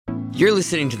You're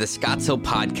listening to the Scotts Hill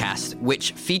Podcast,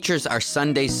 which features our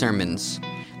Sunday sermons.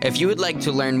 If you would like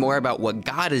to learn more about what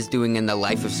God is doing in the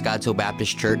life of Scotts Hill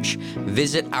Baptist Church,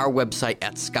 visit our website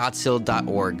at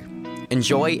scottshill.org.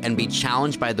 Enjoy and be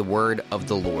challenged by the word of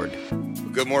the Lord.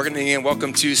 Good morning and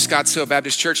welcome to Scotts Hill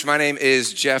Baptist Church. My name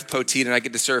is Jeff Poteat and I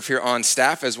get to serve here on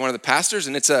staff as one of the pastors,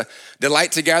 and it's a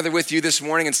delight to gather with you this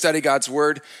morning and study God's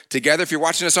word together. If you're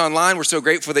watching us online, we're so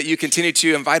grateful that you continue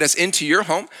to invite us into your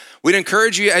home. We'd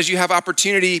encourage you, as you have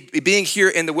opportunity being here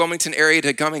in the Wilmington area,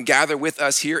 to come and gather with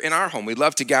us here in our home. We'd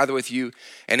love to gather with you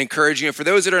and encourage you. And for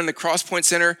those that are in the Cross Point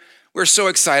Center, we're so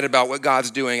excited about what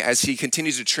God's doing as he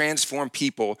continues to transform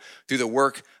people through the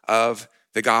work of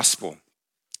the gospel.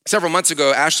 Several months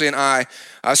ago, Ashley and I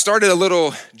started a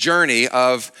little journey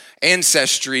of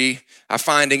ancestry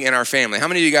finding in our family. How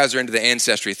many of you guys are into the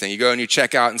ancestry thing? You go and you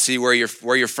check out and see where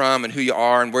you're from and who you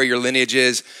are and where your lineage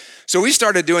is. So we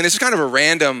started doing this. It's kind of a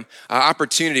random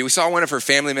opportunity. We saw one of her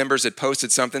family members had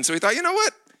posted something, so we thought, you know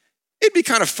what? It'd be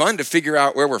kind of fun to figure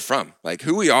out where we're from, like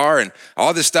who we are and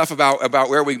all this stuff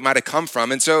about where we might have come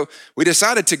from. And so we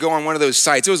decided to go on one of those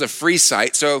sites. It was a free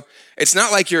site, so it's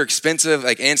not like you're expensive,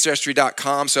 like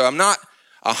Ancestry.com. So I'm not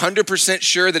 100%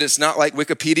 sure that it's not like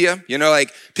Wikipedia. You know,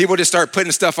 like people just start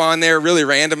putting stuff on there really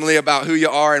randomly about who you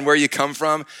are and where you come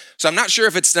from. So I'm not sure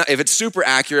if it's super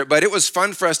accurate, but it was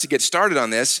fun for us to get started on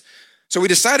this. So we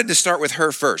decided to start with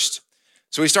her first.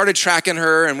 So we started tracking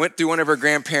her and went through one of her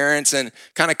grandparents and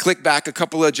kind of clicked back a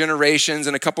couple of generations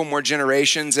and a couple more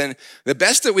generations. And the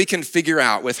best that we can figure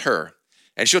out with her,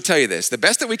 and she'll tell you this, the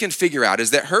best that we can figure out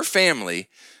is that her family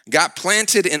got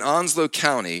planted in Onslow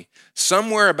County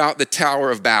somewhere about the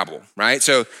Tower of Babel, right?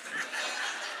 So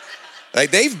like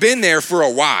they've been there for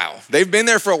a while.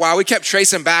 We kept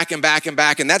tracing back and back and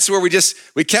back. And that's where we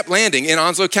kept landing in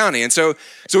Onslow County. And so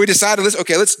we decided,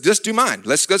 let's just do mine.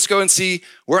 Let's go and see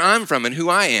where I'm from and who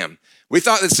I am. We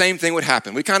thought the same thing would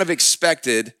happen. We kind of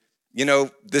expected,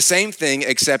 the same thing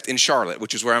except in Charlotte,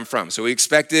 which is where I'm from. So we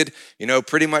expected,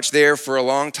 pretty much there for a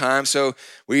long time. So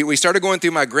we started going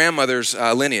through my grandmother's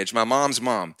lineage, my mom's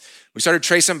mom. We started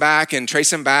tracing back, and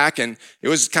it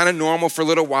was kind of normal for a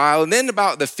little while. And then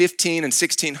about the 15 and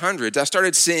 1600s, I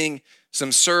started seeing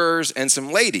some sirs and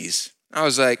some ladies. I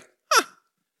was like,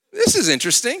 this is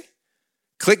interesting.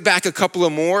 Click back a couple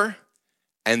of more,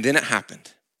 and then it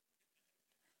happened.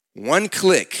 One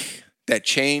click that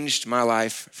changed my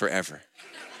life forever.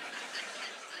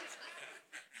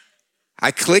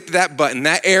 I clicked that button,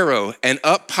 that arrow, and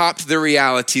up popped the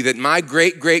reality that my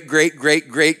great,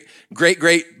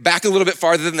 back a little bit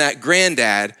farther than that,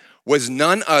 granddad was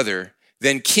none other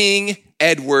than King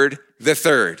Edward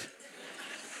III.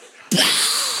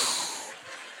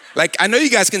 Like, I know you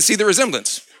guys can see the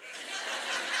resemblance.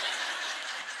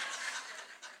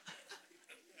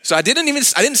 So I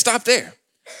didn't stop there.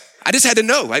 I just had to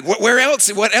know, like, what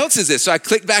else is this? So I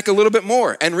clicked back a little bit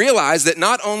more and realized that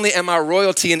not only am I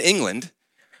royalty in England,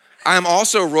 I am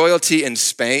also royalty in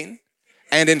Spain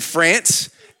and in France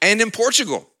and in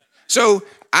Portugal. So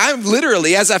I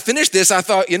literally, as I finished this, I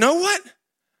thought, you know what?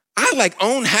 I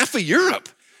own half of Europe.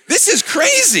 This is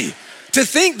crazy to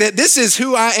think that this is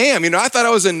who I am. I thought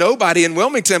I was a nobody in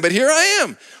Wilmington, but here I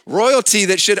am, royalty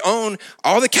that should own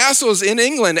all the castles in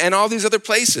England and all these other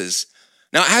places.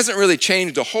 Now, it hasn't really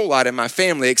changed a whole lot in my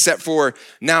family, except for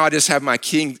now I just have my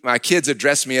kids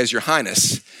address me as Your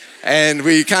Highness. And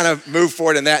we kind of move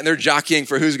forward in that, and they're jockeying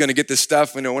for who's going to get this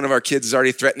stuff. One of our kids is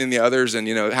already threatening the others, and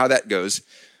how that goes.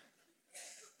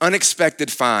 Unexpected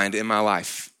find in my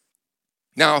life.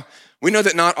 Now, we know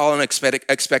that not all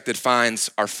unexpected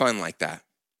finds are fun like that.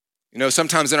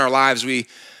 Sometimes in our lives we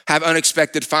have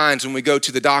unexpected finds when we go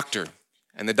to the doctor,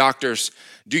 and the doctors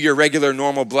do your regular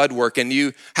normal blood work, and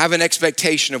you have an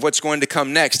expectation of what's going to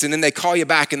come next, and then they call you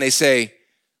back and they say,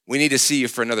 we need to see you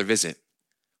for another visit.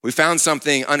 We found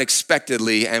something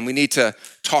unexpectedly, and we need to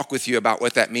talk with you about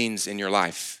what that means in your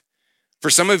life. For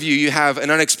some of you, you have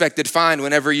an unexpected find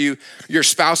whenever your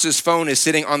spouse's phone is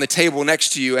sitting on the table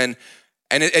next to you, and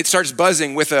it starts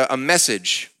buzzing with a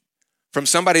message from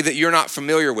somebody that you're not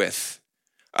familiar with.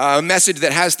 A message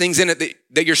that has things in it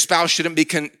that your spouse shouldn't be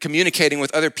communicating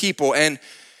with other people. And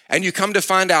you come to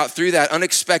find out through that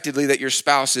unexpectedly that your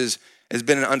spouse has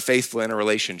been unfaithful in a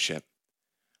relationship.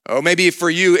 Oh, maybe for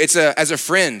you, it's as a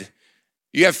friend.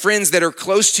 You have friends that are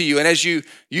close to you, and as you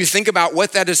think about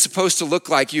what that is supposed to look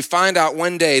like, you find out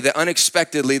one day that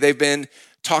unexpectedly they've been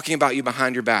talking about you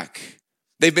behind your back.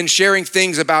 They've been sharing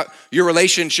things about your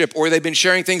relationship, or they've been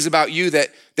sharing things about you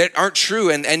that aren't true,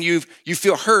 and you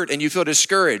feel hurt and you feel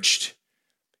discouraged.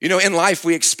 In life,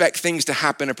 we expect things to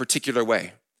happen a particular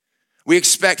way. We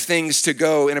expect things to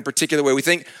go in a particular way. We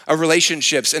think of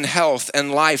relationships and health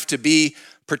and life to be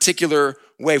a particular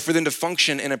way, for them to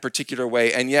function in a particular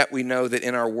way. And yet we know that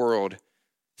in our world,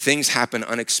 things happen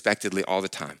unexpectedly all the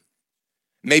time.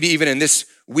 Maybe even in this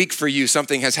week for you,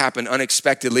 something has happened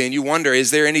unexpectedly, and you wonder,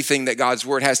 is there anything that God's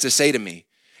word has to say to me?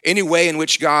 Any way in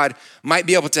which God might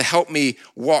be able to help me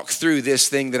walk through this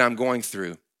thing that I'm going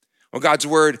through? Well, God's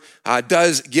word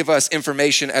does give us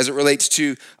information as it relates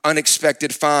to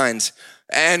unexpected finds.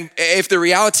 And if the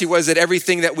reality was that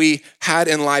everything that we had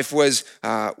in life was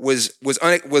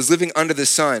living under the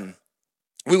sun,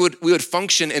 we would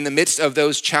function in the midst of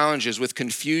those challenges with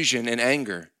confusion and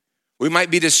anger. We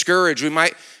might be discouraged. We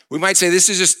might say this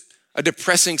is just a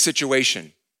depressing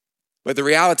situation. But the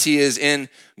reality is, in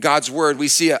God's word, we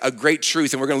see a great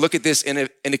truth, and we're going to look at this in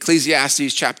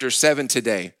Ecclesiastes chapter 7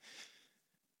 today.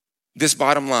 This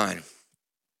bottom line: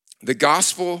 the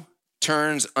gospel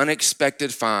turns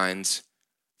unexpected finds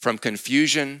from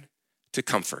confusion to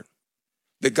comfort.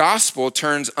 The gospel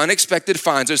turns unexpected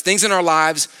finds, there's things in our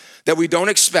lives that we don't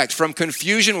expect, from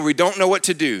confusion where we don't know what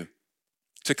to do,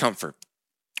 to comfort.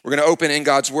 We're going to open in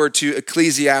God's word to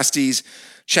Ecclesiastes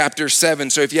chapter 7.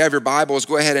 So if you have your Bibles,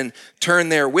 go ahead and turn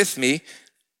there with me.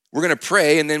 We're going to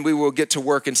pray, and then we will get to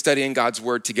work in studying God's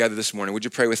word together this morning. Would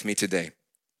you pray with me today?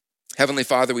 Heavenly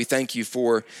Father, we thank you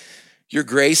for your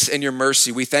grace and your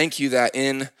mercy. We thank you that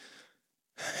in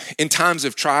times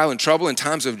of trial and trouble, in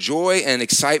times of joy and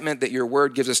excitement, that your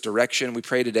word gives us direction. We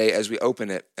pray today as we open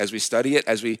it, as we study it,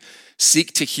 as we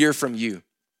seek to hear from you,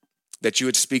 that you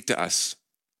would speak to us.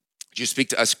 That you speak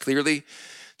to us clearly,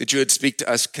 that you would speak to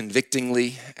us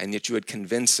convictingly, and that you would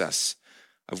convince us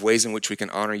of ways in which we can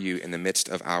honor you in the midst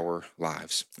of our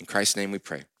lives. In Christ's name we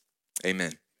pray.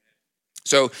 Amen.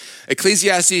 So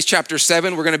Ecclesiastes chapter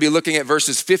 7, we're going to be looking at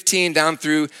verses 15 down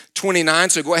through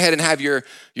 29. So go ahead and have your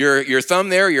thumb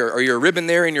there or your ribbon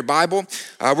there in your Bible.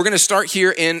 We're going to start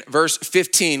here in verse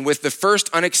 15 with the first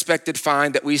unexpected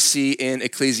find that we see in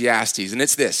Ecclesiastes. And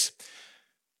it's this: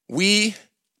 we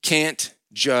can't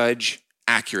judge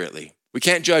accurately. We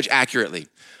can't judge accurately.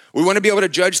 We want to be able to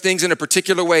judge things in a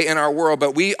particular way in our world,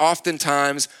 but we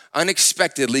oftentimes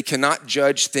unexpectedly cannot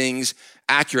judge things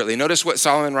accurately. Notice what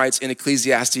Solomon writes in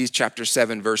Ecclesiastes chapter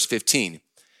 7, verse 15.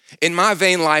 In my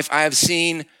vain life, I have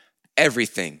seen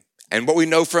everything. And what we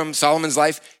know from Solomon's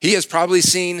life, he has probably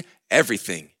seen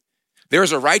everything. There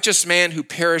is a righteous man who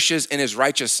perishes in his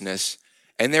righteousness,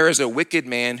 and there is a wicked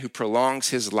man who prolongs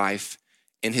his life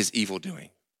in his evil doing.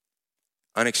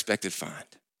 Unexpected find.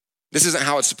 This isn't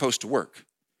how it's supposed to work.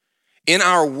 In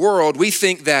our world, we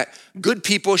think that good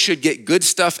people should get good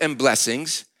stuff and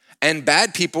blessings, and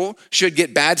bad people should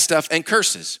get bad stuff and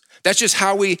curses. That's just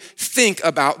how we think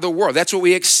about the world. That's what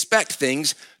we expect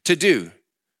things to do.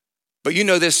 But you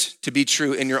know this to be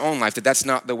true in your own life, that that's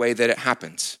not the way that it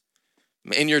happens.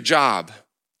 In your job,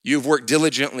 you've worked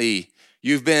diligently.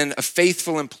 You've been a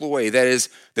faithful employee that is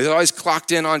always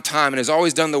clocked in on time and has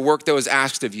always done the work that was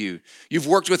asked of you. You've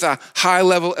worked with a high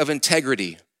level of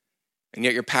integrity, and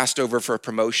yet you're passed over for a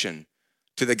promotion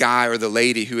to the guy or the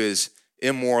lady who is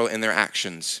immoral in their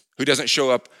actions, who doesn't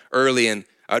show up early and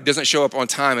doesn't show up on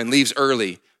time and leaves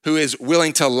early, who is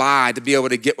willing to lie to be able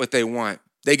to get what they want.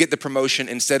 They get the promotion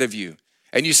instead of you.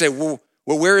 And you say, well,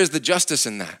 where is the justice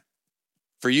in that?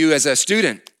 For you as a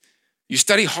student, you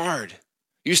study hard.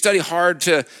 You study hard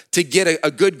to get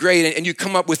a good grade, and you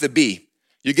come up with a B.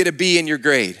 You get a B in your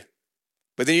grade.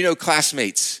 But then you know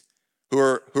classmates who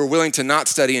are willing to not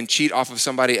study and cheat off of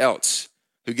somebody else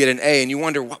who get an A, and you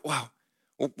wonder, wow,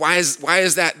 why is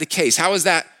that the case? How is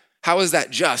that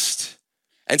just?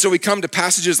 And so we come to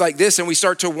passages like this and we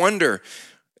start to wonder,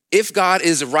 if God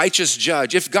is a righteous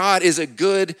judge, if God is a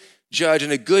good judge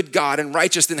and a good God and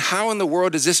righteous, then how in the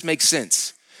world does this make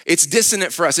sense? It's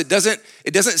dissonant for us. It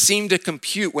doesn't seem to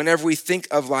compute whenever we think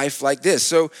of life like this.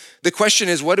 So the question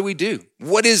is, what do we do?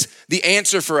 What is the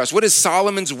answer for us? What is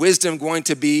Solomon's wisdom going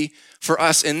to be for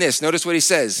us in this? Notice what he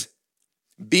says.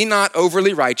 Be not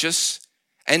overly righteous,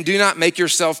 and do not make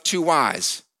yourself too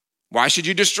wise. Why should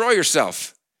you destroy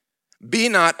yourself? Be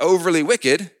not overly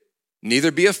wicked,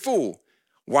 neither be a fool.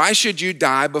 Why should you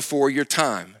die before your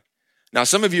time? Now,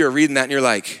 some of you are reading that and you're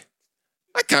like,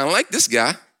 I kind of like this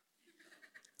guy.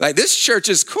 Like, this church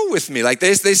is cool with me. Like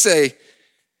they say,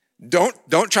 don't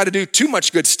try to do too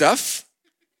much good stuff,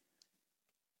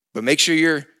 but make sure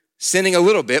you're sinning a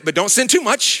little bit, but don't sin too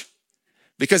much,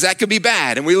 because that could be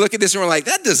bad. And we look at this and we're like,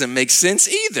 that doesn't make sense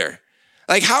either.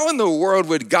 Like, how in the world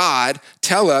would God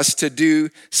tell us to do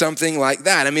something like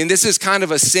that? I mean, this is kind of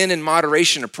a sin in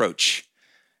moderation approach.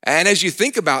 And as you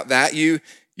think about that, you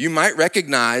might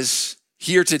recognize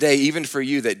here today, even for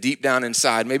you, that deep down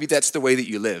inside, maybe that's the way that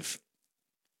you live.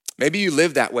 Maybe you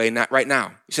live that way right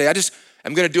now. You say,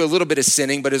 I'm going to do a little bit of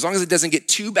sinning, but as long as it doesn't get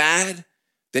too bad,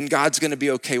 then God's going to be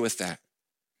okay with that.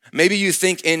 Maybe you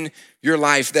think in your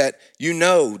life that you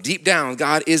know deep down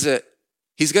God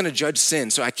he's going to judge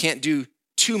sin, so I can't do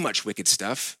too much wicked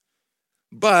stuff,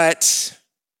 but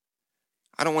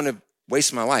I don't want to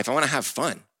waste my life. I want to have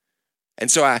fun.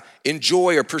 And so I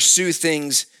enjoy or pursue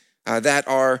things that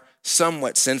are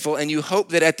somewhat sinful, and you hope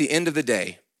that at the end of the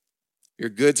day, your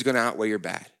good's going to outweigh your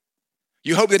bad.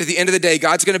 You hope that at the end of the day,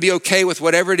 God's going to be okay with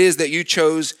whatever it is that you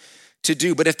chose to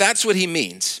do. But if that's what he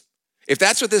means, if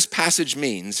that's what this passage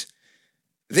means,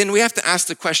 then we have to ask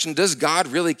the question, does God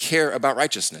really care about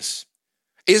righteousness?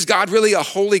 Is God really a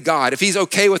holy God? If he's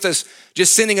okay with us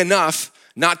just sinning enough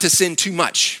not to sin too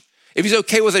much, if he's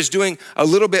okay with us doing a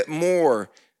little bit more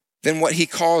than what he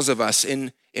calls of us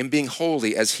in being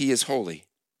holy as he is holy.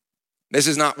 This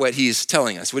is not what he's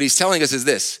telling us. What he's telling us is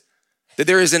this, that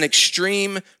there is an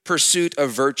extreme pursuit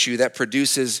of virtue that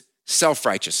produces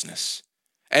self-righteousness.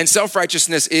 And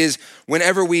self-righteousness is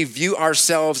whenever we view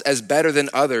ourselves as better than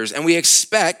others and we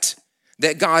expect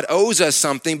that God owes us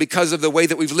something because of the way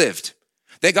that we've lived,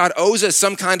 that God owes us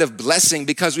some kind of blessing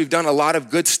because we've done a lot of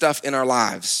good stuff in our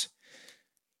lives.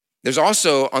 There's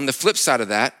also, on the flip side of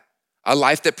that, a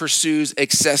life that pursues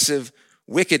excessive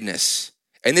wickedness.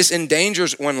 And this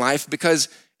endangers one life because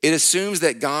it assumes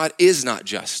that God is not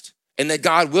just and that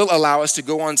God will allow us to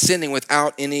go on sinning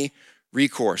without any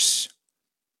recourse.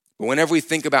 But whenever we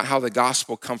think about how the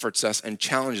gospel comforts us and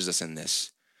challenges us in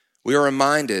this, we are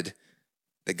reminded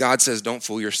that God says, don't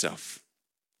fool yourself.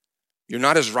 You're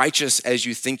not as righteous as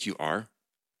you think you are,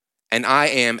 and I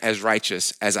am as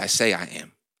righteous as I say I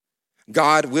am.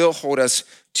 God will hold us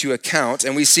to account,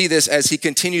 and we see this as he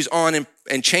continues on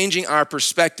and changing our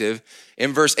perspective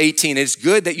in verse 18. It's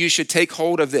good that you should take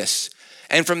hold of this,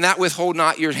 and from that withhold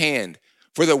not your hand,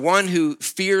 for the one who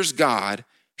fears God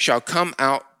shall come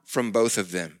out from both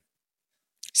of them.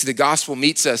 See, the gospel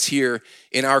meets us here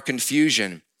in our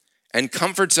confusion and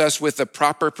comforts us with the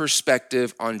proper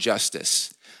perspective on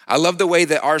justice. I love the way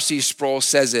that R.C. Sproul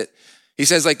says it. He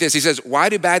says like this, he says, why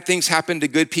do bad things happen to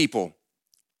good people?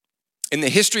 In the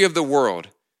history of the world,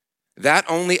 that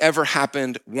only ever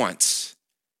happened once,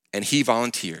 and he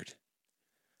volunteered.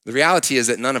 The reality is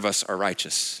that none of us are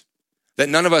righteous, that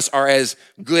none of us are as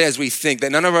good as we think,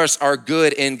 that none of us are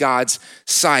good in God's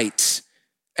sight.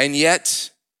 And yet,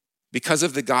 because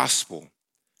of the gospel,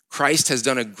 Christ has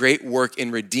done a great work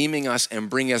in redeeming us and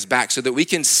bringing us back so that we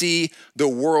can see the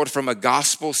world from a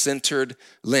gospel-centered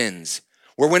lens.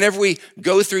 Where whenever we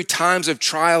go through times of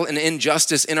trial and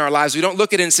injustice in our lives, we don't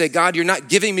look at it and say, God, you're not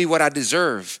giving me what I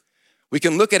deserve. We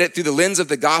can look at it through the lens of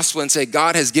the gospel and say,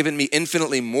 God has given me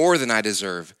infinitely more than I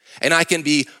deserve. And I can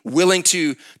be willing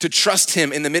to trust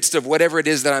him in the midst of whatever it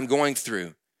is that I'm going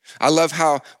through. I love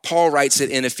how Paul writes it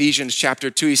in Ephesians chapter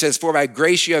 2. He says, for by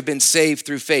grace you have been saved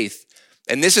through faith.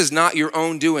 And this is not your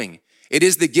own doing. It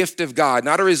is the gift of God,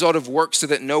 not a result of works so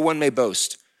that no one may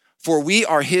boast. For we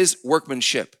are his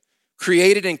workmanship,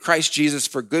 created in Christ Jesus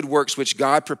for good works which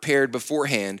God prepared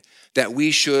beforehand that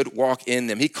we should walk in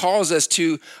them. He calls us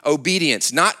to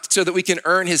obedience, not so that we can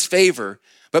earn his favor,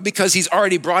 but because he's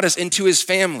already brought us into his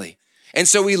family. And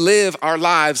so we live our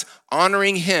lives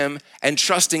honoring him and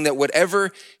trusting that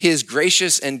whatever his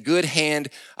gracious and good hand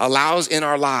allows in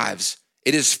our lives,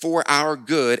 it is for our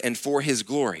good and for his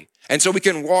glory. And so we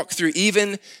can walk through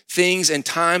even things and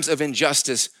times of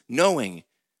injustice knowing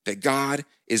that God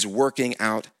is working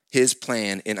out his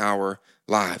plan in our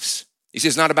lives. You see,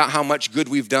 it's not about how much good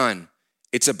we've done.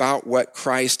 It's about what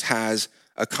Christ has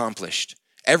accomplished.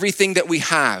 Everything that we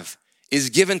have is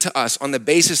given to us on the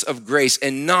basis of grace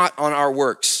and not on our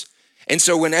works. And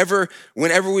so whenever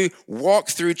we walk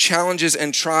through challenges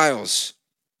and trials,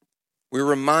 we're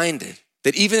reminded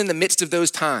that even in the midst of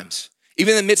those times,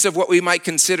 even in the midst of what we might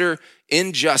consider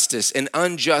injustice and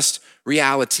unjust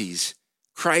realities,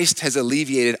 Christ has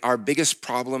alleviated our biggest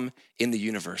problem in the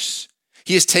universe.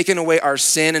 He has taken away our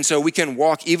sin, and so we can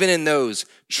walk even in those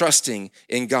trusting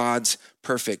in God's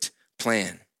perfect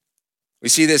plan. We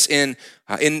see this in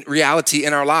reality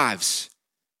in our lives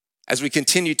as we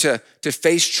continue to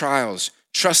face trials,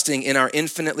 trusting in our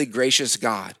infinitely gracious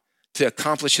God to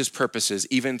accomplish his purposes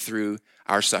even through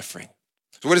our suffering.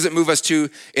 So what does it move us to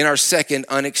in our second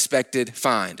unexpected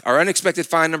find? Our unexpected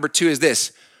find number 2 is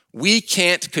this: we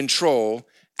can't control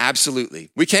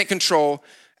absolutely. We can't control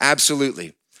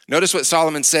absolutely. Notice what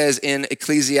Solomon says in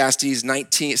Ecclesiastes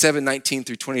 7:19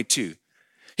 through 22.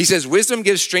 He says, wisdom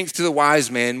gives strength to the wise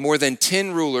man more than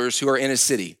 10 rulers who are in a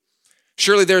city.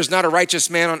 Surely there is not a righteous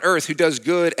man on earth who does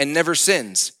good and never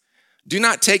sins. Do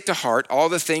not take to heart all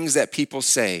the things that people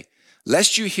say.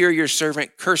 lest you hear your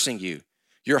servant cursing you.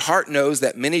 Your heart knows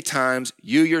that many times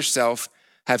you yourself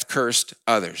have cursed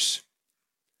others.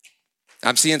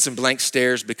 I'm seeing some blank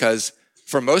stares because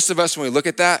for most of us, when we look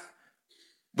at that,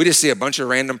 we just see a bunch of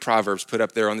random proverbs put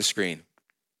up there on the screen.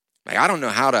 Like, I don't know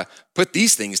how to put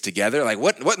these things together. Like,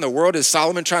 what in the world is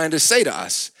Solomon trying to say to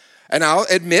us? And I'll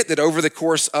admit that over the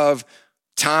course of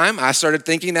time, I started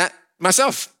thinking that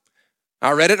myself.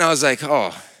 I read it and I was like,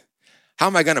 oh, how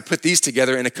am I going to put these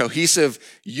together in a cohesive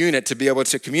unit to be able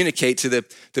to communicate to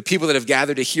the people that have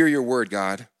gathered to hear your word,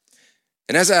 God?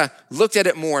 And as I looked at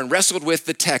it more and wrestled with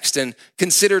the text and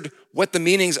considered what the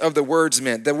meanings of the words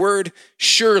meant, the word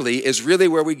surely is really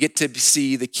where we get to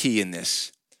see the key in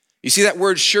this. You see, that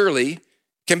word surely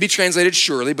can be translated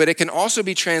surely, but it can also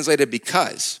be translated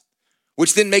because,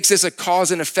 which then makes this a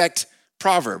cause and effect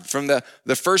proverb. From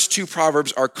the first two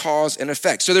proverbs are cause and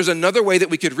effect. So there's another way that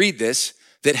we could read this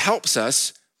that helps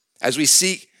us as we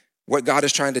seek what God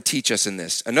is trying to teach us in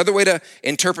this. Another way to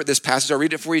interpret this passage, I'll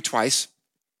read it for you twice,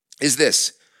 is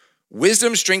this: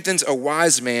 wisdom strengthens a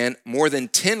wise man more than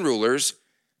 10 rulers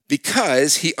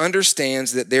because he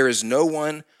understands that there is no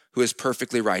one who is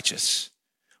perfectly righteous.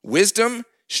 Wisdom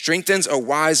strengthens a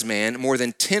wise man more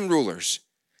than 10 rulers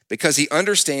because he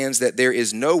understands that there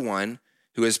is no one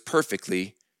who is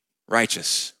perfectly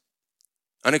righteous.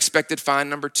 Unexpected find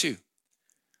number 2.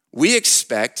 We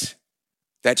expect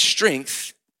that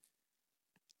strength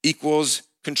equals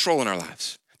control in our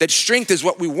lives. That strength is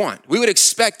what we want. We would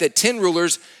expect that 10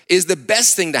 rulers is the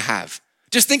best thing to have.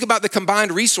 Just think about the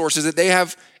combined resources that they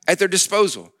have at their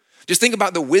disposal. Just think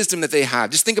about the wisdom that they have.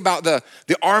 Just think about the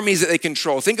armies that they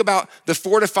control. Think about the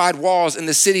fortified walls in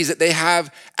the cities that they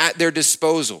have at their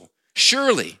disposal.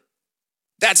 Surely,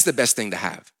 that's the best thing to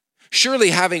have. Surely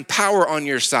having power on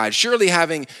your side, surely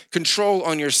having control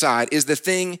on your side is the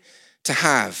thing to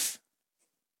have.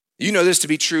 You know this to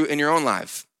be true in your own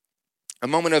life. A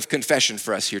moment of confession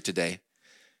for us here today.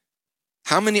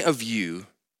 How many of you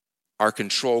are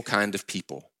control kind of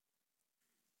people?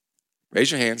 Raise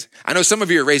your hands. I know some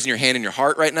of you are raising your hand in your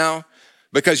heart right now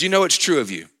because you know it's true of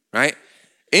you, right?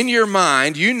 In your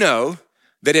mind, you know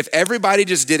that if everybody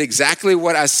just did exactly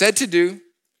what I said to do,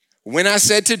 when I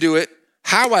said to do it,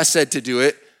 how I said to do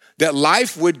it, that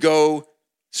life would go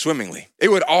swimmingly. It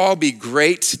would all be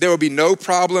great. There would be no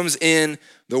problems in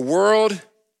the world.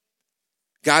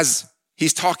 Guys,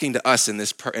 he's talking to us in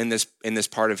this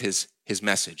part of his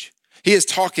message. He is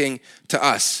talking to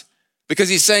us because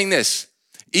he's saying this: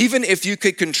 even if you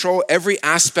could control every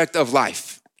aspect of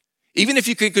life, even if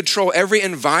you could control every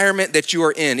environment that you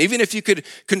are in, even if you could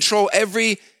control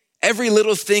every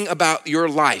little thing about your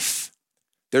life,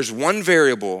 there's one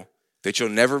variable that you'll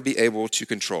never be able to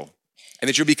control and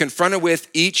that you'll be confronted with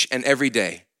each and every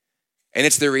day. And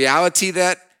it's the reality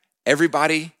that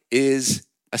everybody is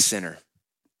a sinner.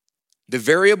 The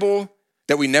variable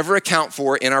that we never account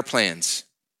for in our plans,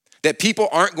 that people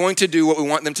aren't going to do what we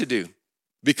want them to do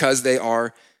because they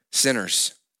are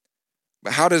sinners.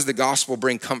 But how does the gospel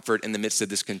bring comfort in the midst of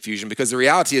this confusion? Because the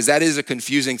reality is that is a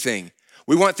confusing thing.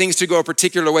 We want things to go a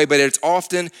particular way, but it's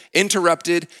often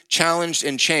interrupted, challenged,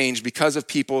 and changed because of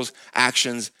people's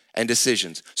actions and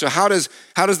decisions. So how does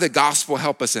the gospel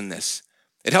help us in this?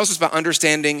 It helps us by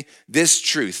understanding this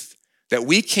truth, that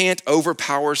we can't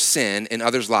overpower sin in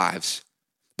others' lives,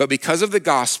 but because of the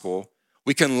gospel,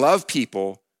 we can love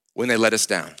people when they let us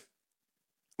down.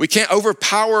 We can't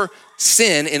overpower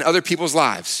sin in other people's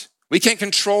lives. We can't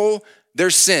control their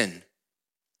sin,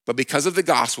 but because of the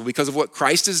gospel, because of what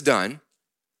Christ has done,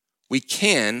 we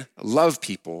can love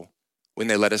people when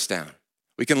they let us down.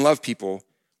 We can love people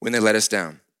when they let us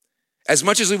down. As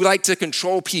much as we would like to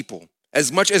control people,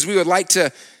 as much as we would like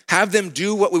to have them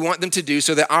do what we want them to do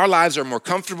so that our lives are more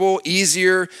comfortable,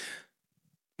 easier,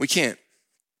 we can't.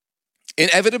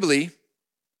 Inevitably,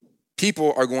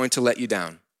 people are going to let you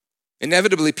down.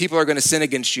 Inevitably, people are going to sin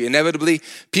against you. Inevitably,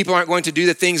 people aren't going to do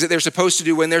the things that they're supposed to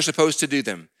do when they're supposed to do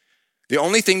them. The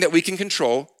only thing that we can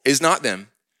control is not them.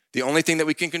 The only thing that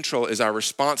we can control is our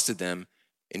response to them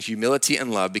in humility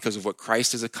and love because of what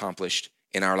Christ has accomplished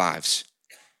in our lives.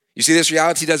 You see, this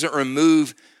reality doesn't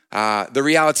remove the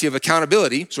reality of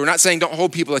accountability. So we're not saying don't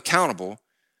hold people accountable.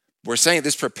 We're saying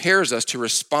this prepares us to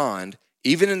respond,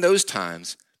 even in those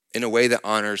times, in a way that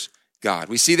honors God.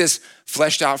 We see this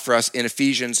fleshed out for us in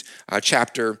Ephesians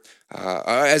chapter,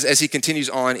 as he continues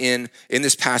on in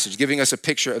this passage, giving us a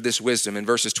picture of this wisdom in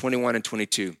verses 21 and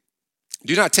 22.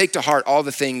 Do not take to heart all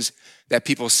the things that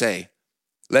people say,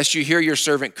 lest you hear your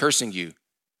servant cursing you.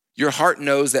 Your heart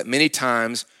knows that many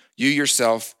times you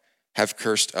yourself have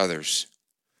cursed others.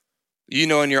 You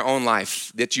know in your own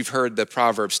life that you've heard the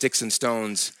proverb, sticks and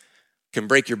stones can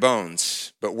break your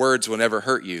bones, but words will never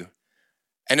hurt you.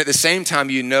 And at the same time,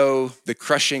 you know the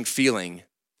crushing feeling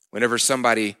whenever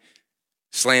somebody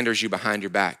slanders you behind your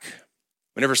back,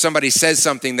 whenever somebody says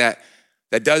something that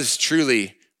does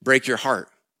truly break your heart.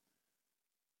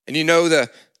 And you know the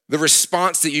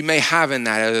response that you may have in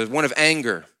that is one of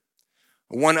anger,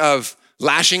 one of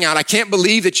lashing out. I can't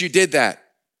believe that you did that.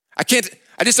 I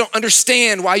just don't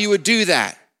understand why you would do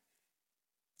that.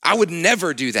 I would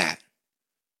never do that.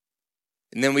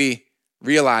 And then we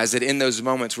realize that in those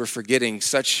moments, we're forgetting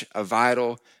such a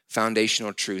vital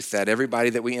foundational truth that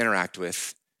everybody that we interact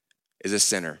with is a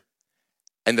sinner.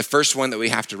 And the first one that we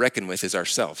have to reckon with is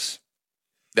ourselves,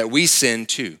 that we sin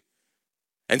too.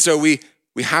 And so we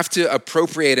have to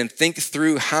appropriate and think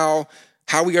through how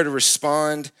we are to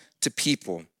respond to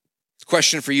people. The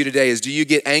question for you today is, do you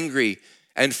get angry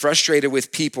and frustrated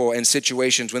with people and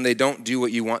situations when they don't do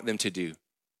what you want them to do?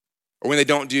 Or when they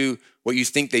don't do what you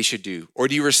think they should do? Or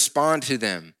do you respond to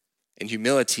them in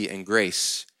humility and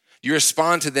grace? Do you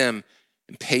respond to them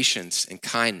in patience and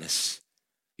kindness?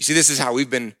 You see, this is how we've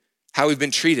been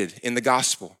treated in the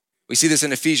gospel. We see this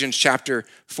in Ephesians chapter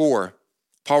 4.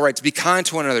 Paul writes, be kind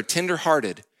to one another,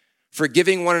 tenderhearted,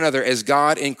 forgiving one another as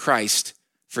God in Christ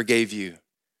forgave you.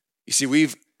 You see,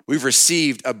 we've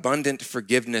received abundant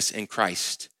forgiveness in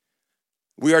Christ.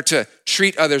 We are to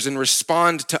treat others and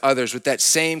respond to others with that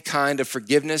same kind of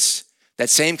forgiveness, that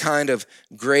same kind of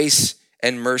grace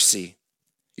and mercy.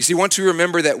 You see, once we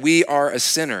remember that we are a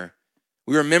sinner,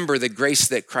 we remember the grace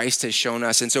that Christ has shown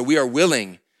us. And so we are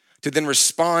willing to then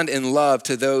respond in love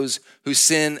to those who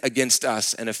sin against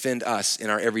us and offend us in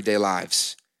our everyday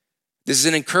lives. This is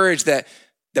an encouragement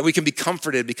that we can be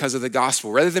comforted because of the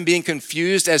gospel. Rather than being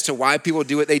confused as to why people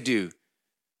do what they do,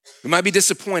 we might be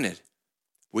disappointed.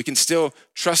 We can still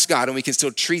trust God and we can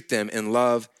still treat them in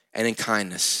love and in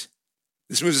kindness.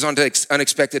 This moves us on to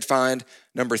unexpected find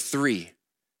number 3,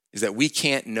 is that we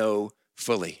can't know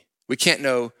fully. We can't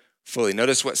know fully.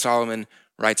 Notice what Solomon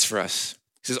writes for us.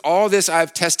 He says, all this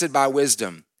I've tested by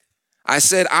wisdom. I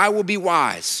said, I will be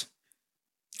wise,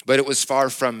 but it was far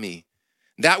from me.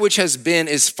 That which has been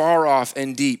is far off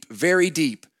and deep, very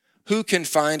deep. Who can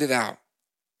find it out?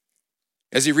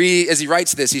 As he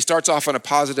writes this, he starts off on a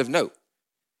positive note.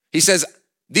 He says,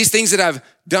 these things that I've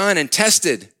done and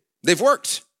tested, they've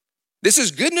worked. This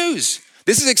is good news.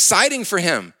 This is exciting for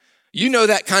him. You know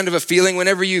that kind of a feeling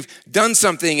whenever you've done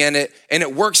something and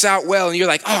it works out well and you're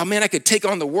like, oh man, I could take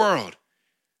on the world.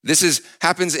 This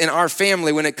happens in our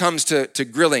family when it comes to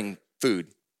grilling food.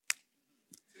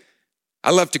 I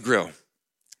love to grill.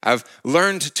 I've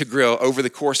learned to grill over the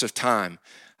course of time.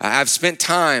 I've spent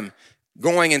time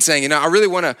going and saying, I really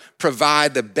want to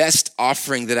provide the best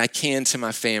offering that I can to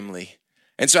my family.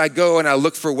 And so I go and I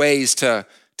look for ways to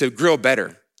grill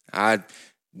better.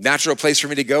 Natural place for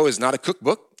me to go is not a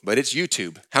cookbook, but it's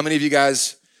YouTube. How many of you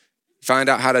guys find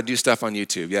out how to do stuff on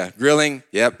YouTube? Yeah, grilling,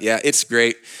 yeah, it's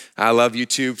great. I love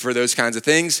YouTube for those kinds of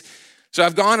things. So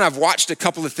I've watched a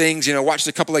couple of things, watched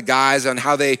a couple of guys on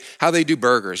how they do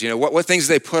burgers, what things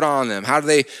do they put on them? How do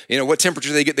they, what temperature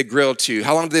do they get the grill to?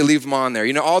 How long do they leave them on there?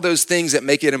 All those things that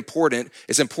make it important.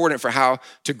 It's important for how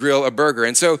to grill a burger.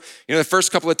 And so, the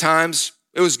first couple of times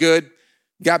it was good,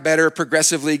 got better,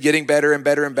 progressively getting better and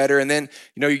better and better. And then,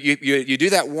 you do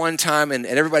that one time and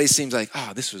everybody seems like,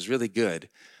 oh, this was really good.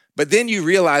 But then you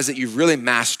realize that you've really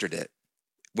mastered it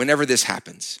whenever this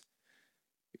happens.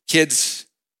 Kids,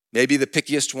 maybe the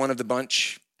pickiest one of the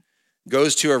bunch,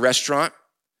 goes to a restaurant,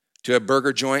 to a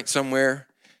burger joint somewhere,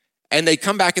 and they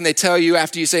come back and they tell you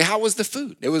after you say, how was the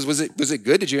food? Was it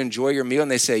good? Did you enjoy your meal? And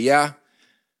they say, yeah,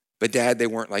 but Dad, they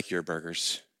weren't like your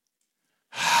burgers.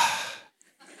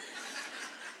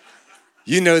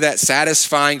 That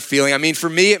satisfying feeling. I mean, for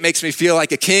me, it makes me feel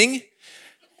like a king.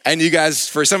 And you guys,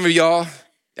 for some of y'all,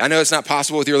 I know it's not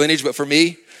possible with your lineage, but for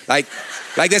me, like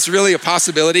that's really a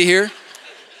possibility here.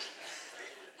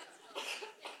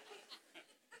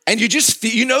 And you just,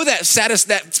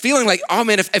 that feeling like, oh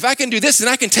man, if I can do this, then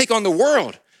I can take on the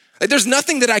world. Like, there's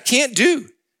nothing that I can't do.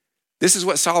 This is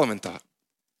what Solomon thought.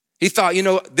 He thought,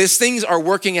 these things are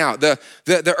working out.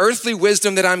 The earthly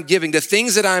wisdom that I'm giving, the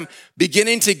things that I'm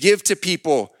beginning to give to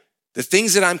people, the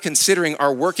things that I'm considering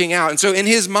are working out. And so in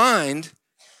his mind,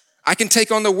 I can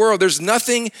take on the world. There's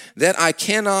nothing that I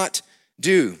cannot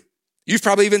do. You've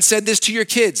probably even said this to your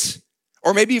kids,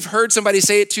 or maybe you've heard somebody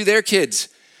say it to their kids.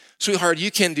 Sweetheart, you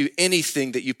can do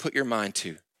anything that you put your mind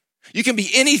to. You can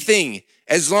be anything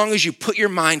as long as you put your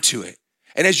mind to it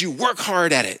and as you work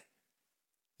hard at it.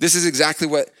 This is exactly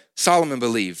what Solomon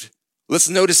believed. Let's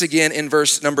notice again in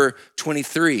verse number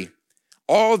 23.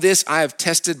 All this I have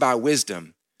tested by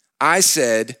wisdom. I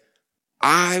said,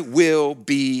 I will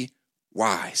be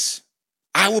wise.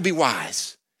 I will be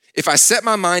wise. If I set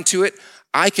my mind to it,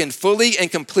 I can fully and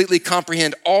completely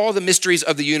comprehend all the mysteries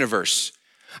of the universe.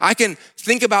 I can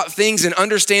think about things and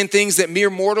understand things that mere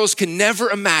mortals can never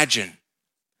imagine.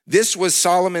 This was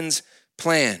Solomon's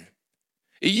plan.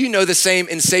 You know the same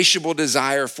insatiable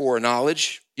desire for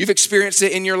knowledge. You've experienced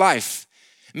it in your life.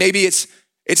 Maybe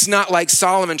it's not like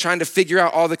Solomon trying to figure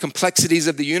out all the complexities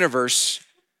of the universe,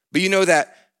 but you know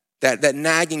that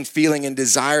nagging feeling and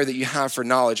desire that you have for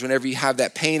knowledge whenever you have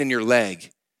that pain in your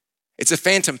leg. It's a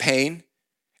phantom pain,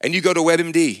 and you go to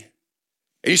WebMD,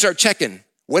 and you start checking,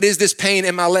 what is this pain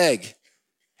in my leg?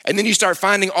 And then you start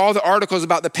finding all the articles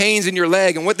about the pains in your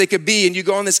leg and what they could be, and you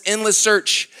go on this endless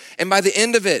search, and by the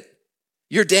end of it,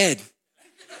 you're dead.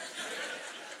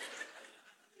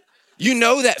 You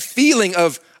know that feeling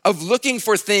of looking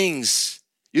for things.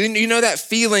 You know that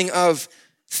feeling of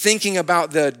thinking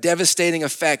about the devastating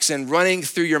effects and running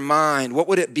through your mind. What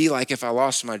would it be like if I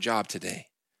lost my job today?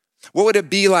 What would it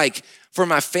be like for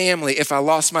my family if I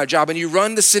lost my job? And you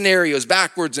run the scenarios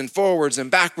backwards and forwards and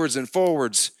backwards and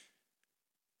forwards.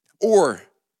 Or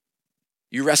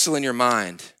you wrestle in your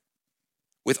mind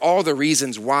with all the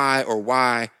reasons why or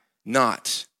why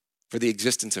not for the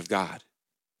existence of God.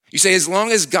 You say, as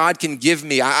long as God can give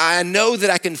me, I know that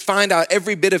I can find out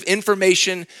every bit of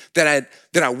information that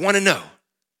I want to know.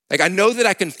 Like I know that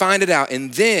I can find it out,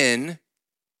 and then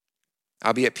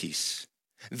I'll be at peace.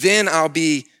 Then I'll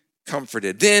be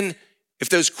comforted. Then if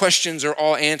those questions are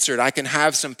all answered, I can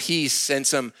have some peace and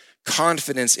some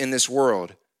confidence in this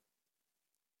world.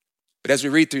 But as we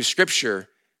read through Scripture,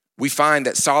 we find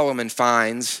that Solomon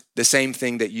finds the same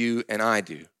thing that you and I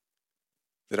do,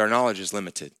 that our knowledge is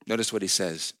limited. Notice what he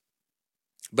says.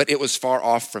 But it was far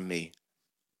off from me.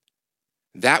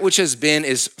 That which has been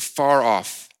is far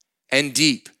off and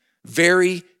deep,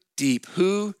 very deep.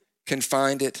 Who can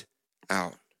find it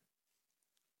out?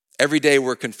 Every day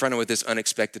we're confronted with this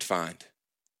unexpected find.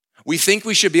 We think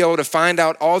we should be able to find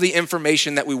out all the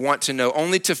information that we want to know,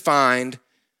 only to find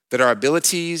that our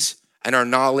abilities and our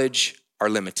knowledge are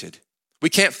limited. We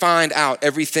can't find out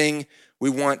everything we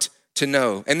want to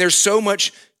know. And there's so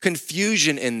much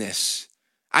confusion in this.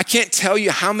 I can't tell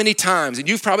you how many times, and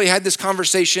you've probably had this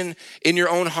conversation in your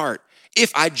own heart.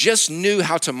 If I just knew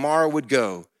how tomorrow would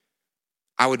go,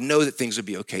 I would know that things would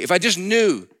be okay. If I just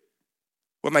knew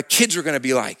what my kids were going to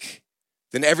be like,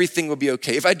 then everything would be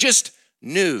okay. If I just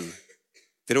knew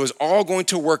that it was all going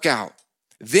to work out,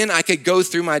 then I could go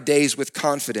through my days with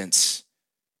confidence,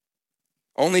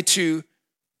 only to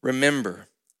remember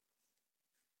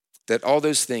that all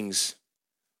those things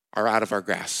are out of our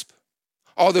grasp.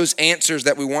 All those answers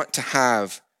that we want to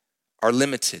have are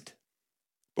limited,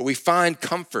 but we find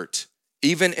comfort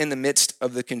even in the midst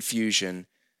of the confusion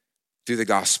through the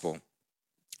gospel.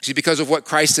 See, because of what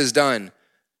Christ has done,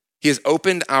 he has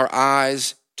opened our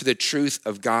eyes to the truth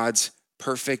of God's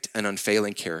perfect and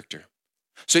unfailing character.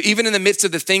 So even in the midst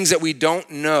of the things that we don't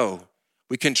know,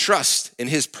 we can trust in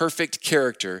his perfect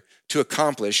character to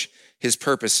accomplish his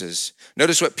purposes.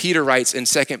 Notice what Peter writes in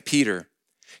 2 Peter.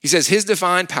 He says, his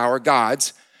divine power,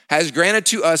 God's, has granted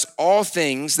to us all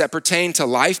things that pertain to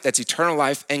life, that's eternal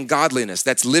life, and godliness,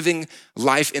 that's living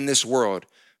life in this world,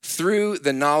 through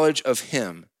the knowledge of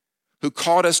him who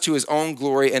called us to his own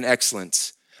glory and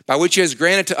excellence, by which he has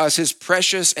granted to us his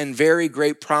precious and very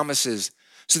great promises,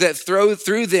 so that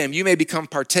through them you may become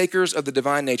partakers of the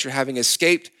divine nature, having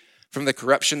escaped from the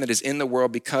corruption that is in the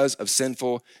world because of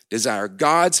sinful desire.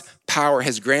 God's power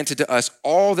has granted to us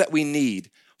all that we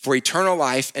need for eternal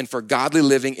life and for godly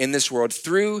living in this world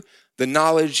through the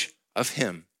knowledge of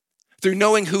him. Through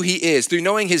knowing who he is, through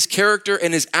knowing his character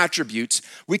and his attributes,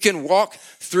 we can walk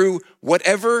through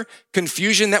whatever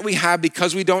confusion that we have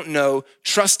because we don't know,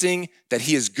 trusting that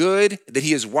he is good, that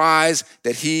he is wise,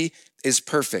 that he is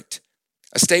perfect.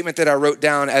 A statement that I wrote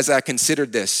down as I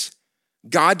considered this: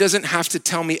 God doesn't have to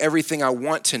tell me everything I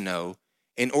want to know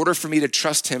in order for me to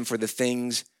trust him for the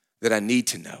things that I need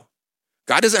to know.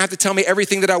 God doesn't have to tell me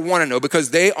everything that I want to know, because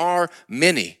they are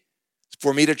many,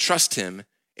 for me to trust him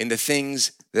in the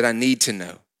things that I need to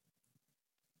know.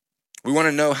 We want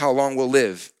to know how long we'll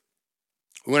live.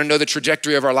 We want to know the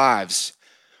trajectory of our lives.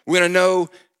 We want to know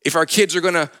if our kids are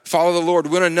going to follow the Lord.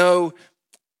 We want to know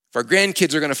if our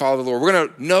grandkids are going to follow the Lord. We're going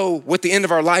to know what the end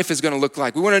of our life is going to look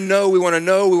like. We want to know, we want to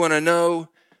know, we want to know.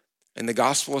 And the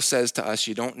gospel says to us,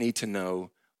 you don't need to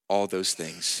know all those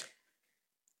things.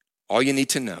 All you need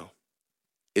to know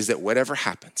is that whatever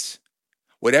happens,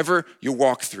 whatever you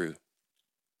walk through,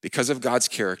 because of God's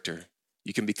character,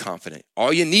 you can be confident.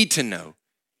 All you need to know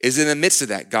is in the midst of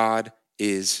that, God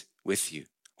is with you.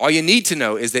 All you need to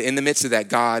know is that in the midst of that,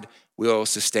 God will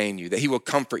sustain you, that he will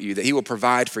comfort you, that he will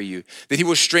provide for you, that he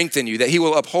will strengthen you, that he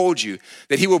will uphold you,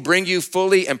 that he will bring you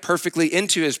fully and perfectly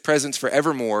into his presence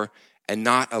forevermore and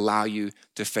not allow you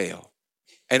to fail.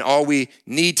 And all we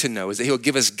need to know is that he'll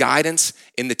give us guidance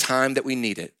in the time that we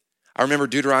need it. I remember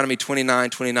Deuteronomy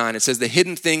 29:29. It says, the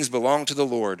hidden things belong to the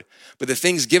Lord, but the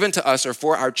things given to us are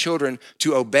for our children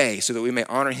to obey so that we may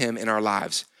honor him in our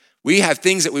lives. We have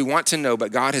things that we want to know,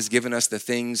 but God has given us the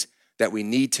things that we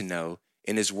need to know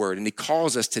in his word. And he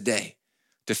calls us today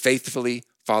to faithfully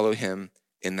follow him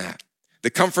in that.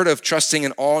 The comfort of trusting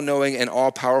an all-knowing and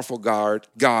all-powerful God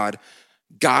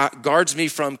guards me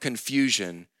from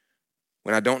confusion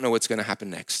when I don't know what's going to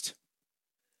happen next.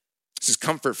 This is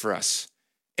comfort for us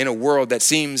in a world that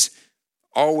seems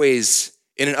always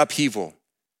in an upheaval,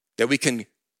 that we can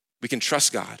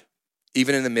trust God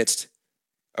even in the midst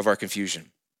of our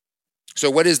confusion. So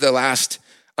what is the last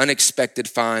unexpected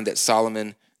find that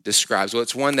Solomon describes? Well,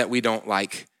 it's one that we don't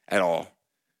like at all.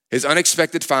 His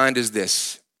unexpected find is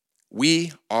this: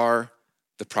 we are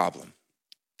the problem.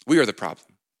 We are the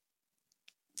problem.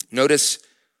 Notice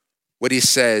what he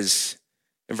says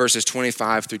in verses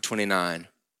 25 through 29.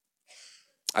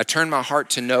 I turn my heart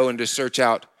to know and to search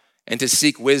out and to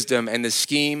seek wisdom and the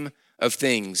scheme of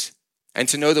things, and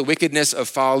to know the wickedness of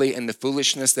folly and the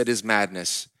foolishness that is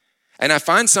madness. And I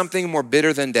find something more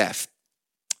bitter than death,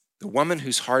 the woman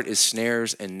whose heart is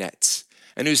snares and nets,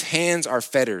 and whose hands are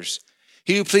fetters.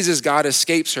 He who pleases God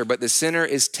escapes her, but the sinner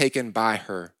is taken by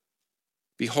her.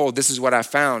 Behold, this is what I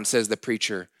found, says the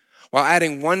preacher, while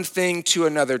adding one thing to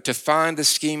another to find the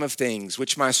scheme of things,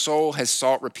 which my soul has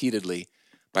sought repeatedly,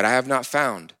 but I have not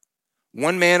found.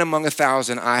 One man among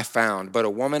 1,000 I found, but a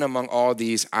woman among all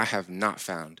these I have not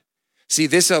found. See,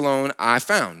 this alone I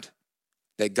found,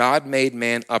 that God made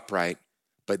man upright,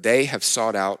 but they have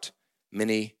sought out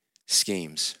many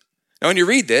schemes. Now, when you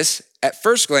read this, at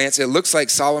first glance, it looks like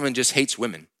Solomon just hates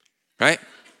women, right?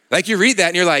 Like you read that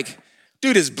and you're like,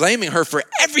 dude is blaming her for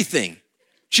everything.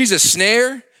 She's a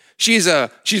snare. She's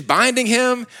binding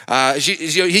him.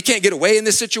 He can't get away in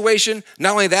this situation.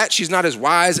 Not only that, she's not as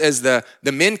wise as the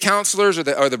men counselors or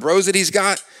the bros that he's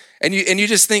got. And you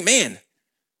just think, man,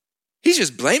 he's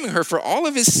just blaming her for all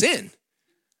of his sin.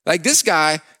 Like this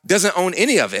guy doesn't own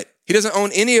any of it. He doesn't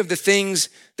own any of the things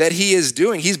that he is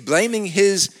doing. He's blaming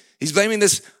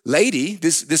this lady,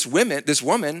 this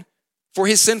woman for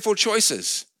his sinful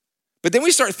choices. But then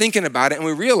we start thinking about it and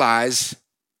we realize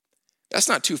that's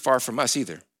not too far from us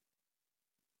either.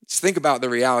 Let's think about the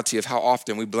reality of how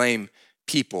often we blame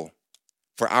people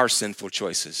for our sinful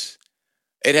choices.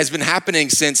 It has been happening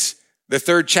since the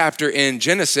 3rd chapter in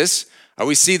Genesis.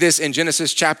 We see this in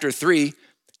Genesis chapter 3.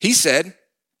 He said,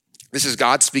 this is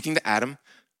God speaking to Adam,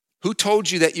 who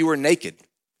told you that you were naked?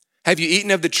 Have you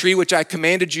eaten of the tree which I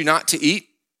commanded you not to eat?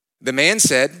 The man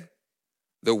said,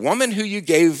 the woman who you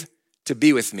gave to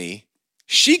be with me,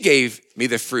 she gave me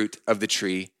the fruit of the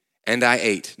tree and I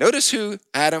ate. Notice who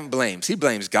Adam blames. He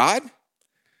blames God.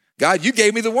 God, you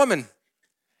gave me the woman.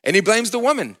 And he blames the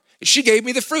woman. She gave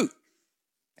me the fruit.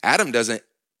 Adam doesn't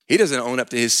own up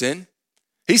to his sin.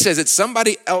 He says it's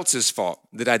somebody else's fault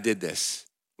that I did this.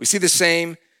 We see the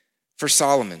same for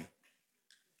Solomon.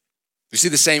 We see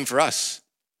the same for us.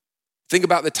 Think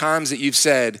about the times that you've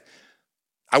said,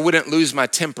 I wouldn't lose my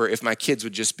temper if my kids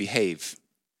would just behave.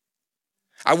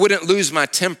 I wouldn't lose my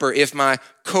temper if my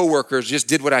coworkers just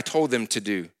did what I told them to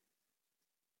do.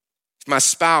 If my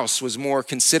spouse was more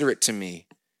considerate to me.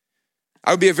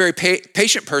 I would be a very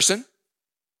patient person,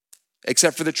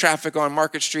 except for the traffic on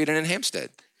Market Street and in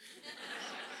Hampstead.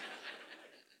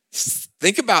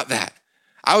 Think about that.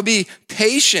 I would be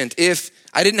patient if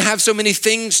I didn't have so many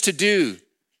things to do.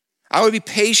 I would be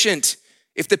patient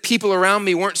if the people around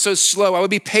me weren't so slow. I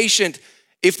would be patient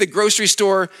if the grocery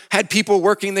store had people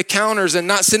working the counters and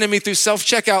not sending me through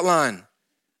self-checkout line.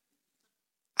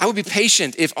 I would be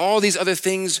patient if all these other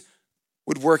things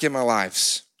would work in my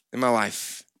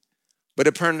life. But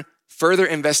upon further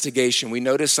investigation, we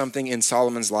notice something in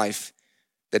Solomon's life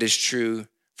that is true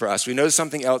for us. We notice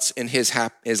something else in his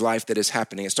life that is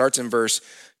happening. It starts in verse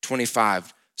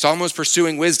 25. Solomon was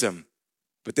pursuing wisdom,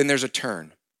 but then there's a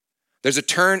turn. There's a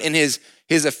turn in his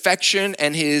affection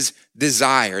and his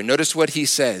desire. Notice what he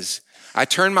says. I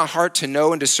turn my heart to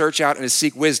know and to search out and to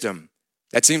seek wisdom.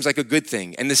 That seems like a good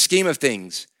thing. And the scheme of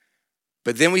things.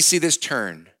 But then we see this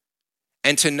turn.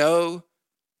 And to know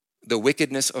the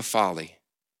wickedness of folly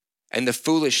and the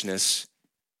foolishness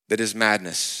that is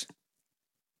madness.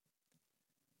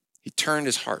 He turned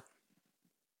his heart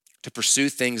to pursue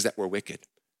things that were wicked.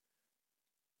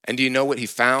 And do you know what he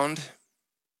found?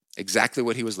 Exactly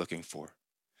what he was looking for.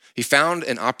 He found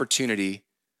an opportunity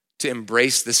to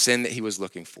embrace the sin that he was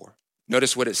looking for.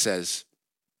 Notice what it says.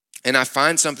 And I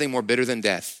find something more bitter than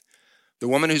death. The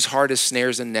woman whose heart is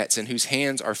snares and nets and whose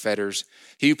hands are fetters.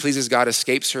 He who pleases God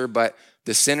escapes her, but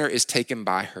the sinner is taken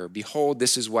by her. Behold,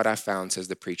 this is what I found, says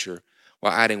the preacher,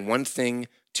 while adding one thing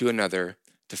to another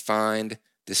to find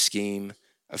the scheme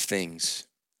of things,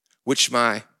 which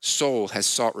my soul has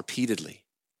sought repeatedly,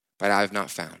 but I have not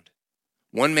found.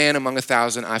 One man among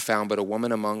 1,000 I found, but a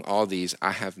woman among all these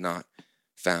I have not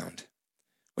found.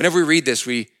 Whenever we read this,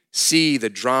 we see the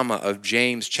drama of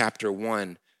James chapter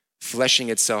 1 fleshing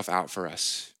itself out for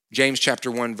us. James chapter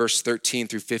 1, verse 13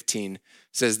 through 15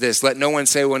 says this, let no one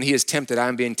say when he is tempted, I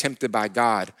am being tempted by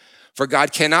God. For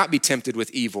God cannot be tempted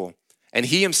with evil, and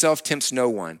he himself tempts no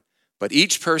one. But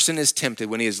each person is tempted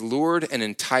when he is lured and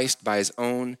enticed by his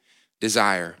own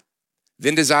desire.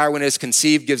 Then desire, when it is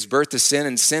conceived, gives birth to sin,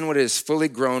 and sin, when it is fully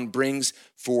grown, brings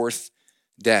forth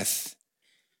death.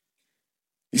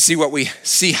 You see, what we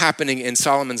see happening in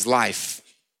Solomon's life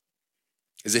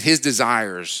is that his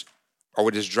desires are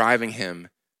what is driving him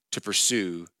to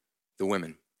pursue the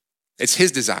women. It's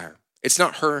his desire. It's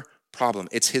not her problem.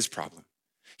 It's his problem.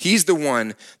 He's the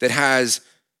one that has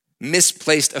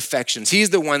misplaced affections. He's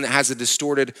the one that has a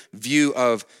distorted view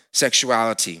of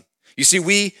sexuality. You see,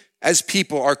 we as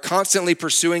people are constantly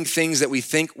pursuing things that we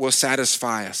think will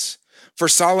satisfy us. For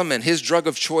Solomon, his drug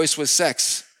of choice was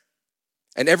sex.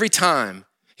 And every time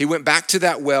he went back to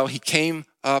that well, he came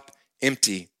up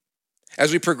empty.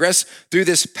 As we progress through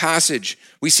this passage,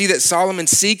 we see that Solomon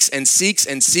seeks and seeks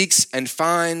and seeks and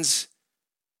finds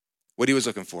what he was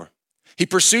looking for. He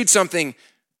pursued something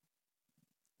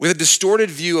with a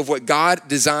distorted view of what God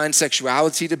designed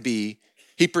sexuality to be.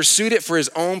 He pursued it for his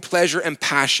own pleasure and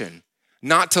passion,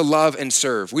 not to love and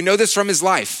serve. We know this from his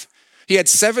life. He had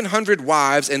 700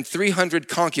 wives and 300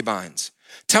 concubines.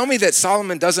 Tell me that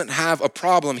Solomon doesn't have a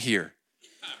problem here.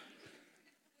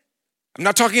 I'm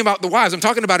not talking about the wives, I'm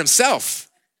talking about himself,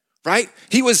 right?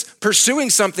 He was pursuing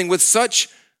something with such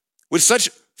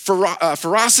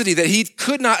ferocity that he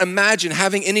could not imagine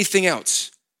having anything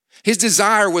else. His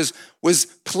desire was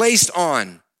placed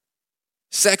on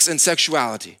sex and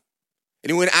sexuality.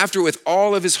 And he went after it with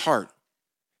all of his heart.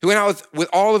 He went out with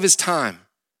all of his time.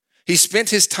 He spent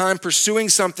his time pursuing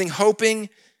something, hoping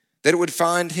that it would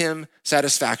find him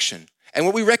satisfaction. And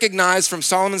what we recognize from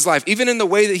Solomon's life, even in the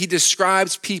way that he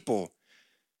describes people,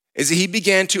 is that he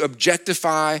began to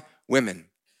objectify women.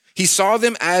 He saw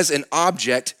them as an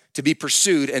object to be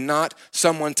pursued and not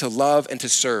someone to love and to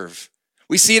serve.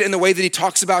 We see it in the way that he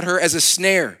talks about her as a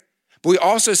snare, but we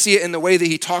also see it in the way that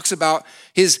he talks about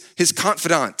his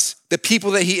confidants, the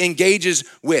people that he engages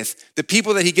with, the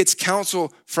people that he gets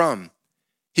counsel from.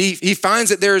 He finds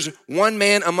that there's one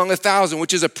man among 1,000,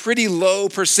 which is a pretty low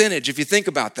percentage if you think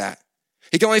about that.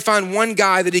 He can only find one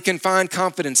guy that he can find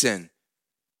confidence in.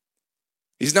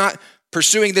 He's not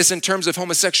pursuing this in terms of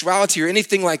homosexuality or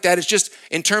anything like that. It's just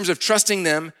in terms of trusting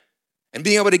them and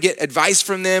being able to get advice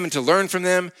from them and to learn from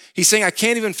them. He's saying, I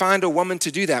can't even find a woman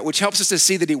to do that, which helps us to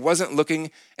see that he wasn't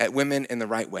looking at women in the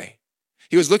right way.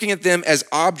 He was looking at them as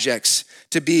objects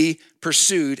to be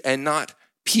pursued and not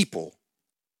people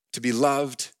to be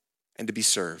loved and to be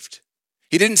served.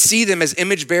 He didn't see them as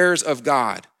image bearers of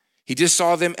God. He just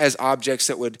saw them as objects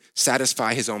that would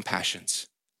satisfy his own passions.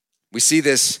 We see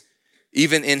this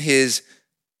even in his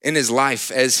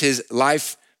life, as his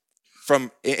life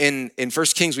in 1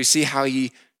 Kings, we see how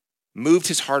he moved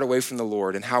his heart away from the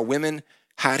Lord and how women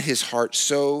had his heart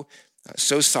so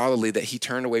solidly that he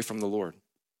turned away from the Lord.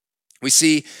 We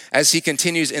see as he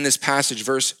continues in this passage,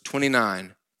 verse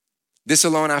 29, this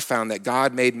alone I found, that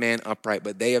God made man upright,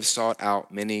 but they have sought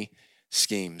out many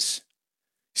schemes.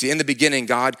 See, in the beginning,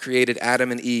 God created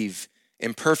Adam and Eve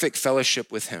in perfect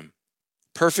fellowship with him,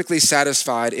 perfectly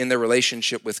satisfied in their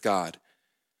relationship with God.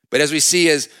 But as we see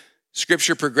as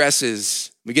Scripture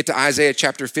progresses, we get to Isaiah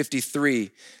chapter 53,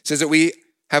 it says that we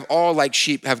have all like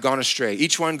sheep have gone astray,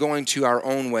 each one going to our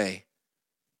own way.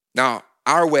 Now,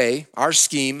 our way, our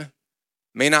scheme,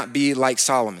 may not be like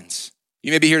Solomon's.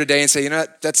 You may be here today and say, you know,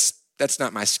 that's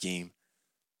not my scheme.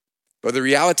 But the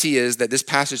reality is that this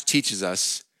passage teaches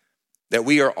us that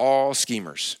we are all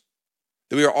schemers,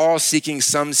 that we are all seeking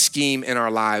some scheme in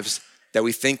our lives that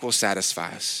we think will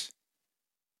satisfy us.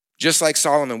 Just like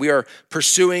Solomon, we are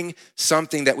pursuing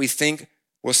something that we think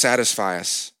will satisfy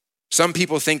us. Some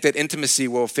people think that intimacy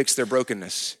will fix their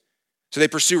brokenness. So they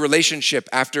pursue relationship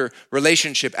after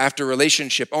relationship after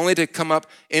relationship, only to come up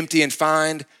empty and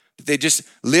find that they just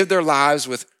live their lives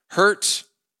with hurt,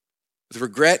 with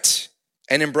regret,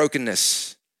 and in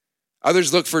brokenness.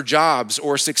 Others look for jobs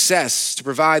or success to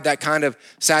provide that kind of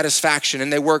satisfaction,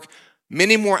 and they work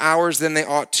many more hours than they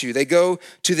ought to. They go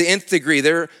to the nth degree.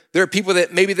 There are people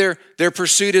that maybe their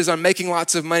pursuit is on making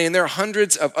lots of money, and there are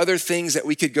hundreds of other things that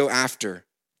we could go after.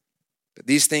 But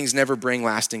these things never bring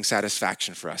lasting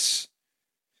satisfaction for us.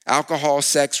 Alcohol,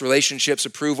 sex, relationships,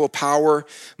 approval, power,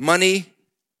 money,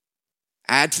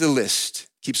 add to the list.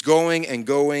 Keeps going and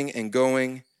going and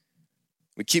going.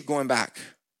 We keep going back,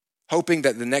 hoping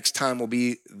that the next time will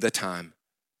be the time.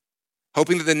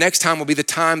 Hoping that the next time will be the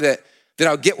time that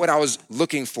I'll get what I was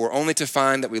looking for, only to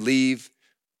find that we leave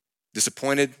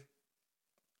disappointed,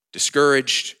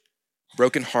 discouraged,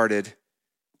 brokenhearted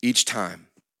each time.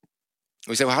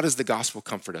 We say, well, how does the gospel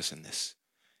comfort us in this?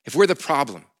 If we're the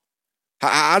problem,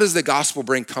 how does the gospel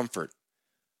bring comfort?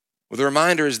 Well, the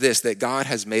reminder is this, that God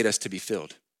has made us to be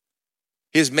filled.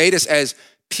 He has made us as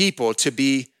people to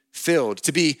be filled,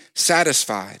 to be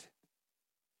satisfied.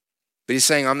 But he's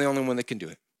saying, I'm the only one that can do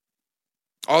it.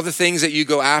 All the things that you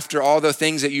go after, all the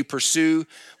things that you pursue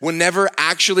will never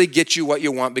actually get you what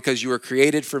you want because you were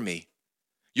created for me.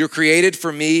 You're created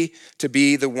for me to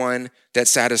be the one that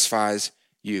satisfies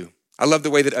you. I love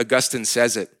the way that Augustine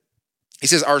says it. He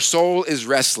says, our soul is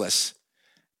restless.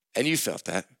 And you felt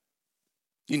that.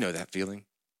 You know that feeling.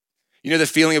 You know the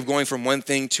feeling of going from one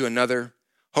thing to another,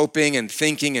 hoping and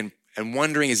thinking and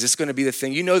wondering, is this going to be the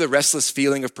thing? You know the restless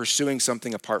feeling of pursuing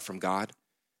something apart from God.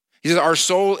 He says, our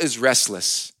soul is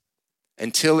restless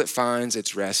until it finds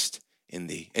its rest in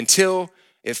thee. Until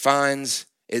it finds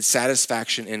its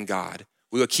satisfaction in God.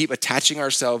 We will keep attaching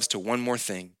ourselves to one more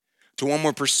thing, to one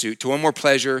more pursuit, to one more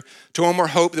pleasure, to one more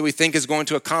hope that we think is going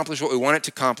to accomplish what we want it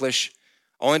to accomplish,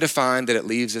 only to find that it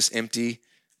leaves us empty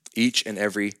each and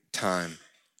every time.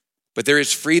 But there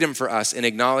is freedom for us in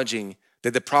acknowledging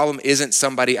that the problem isn't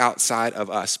somebody outside of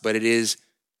us, but it is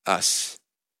us,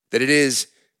 that it is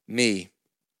me.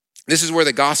 This is where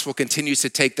the gospel continues to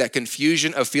take that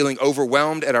confusion of feeling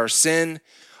overwhelmed at our sin,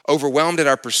 overwhelmed at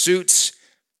our pursuits,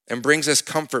 and brings us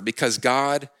comfort because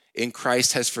God in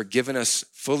Christ has forgiven us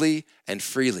fully and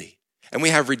freely. And we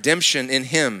have redemption in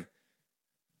him.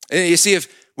 And you see, if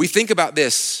we think about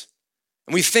this,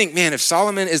 and we think, man, if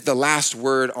Solomon is the last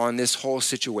word on this whole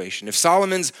situation, if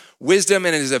Solomon's wisdom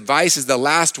and his advice is the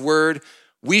last word,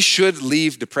 we should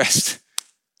leave depressed.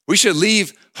 We should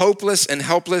leave hopeless and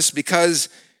helpless because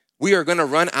we are going to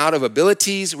run out of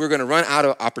abilities. We're going to run out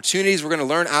of opportunities. We're going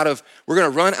to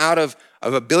run out of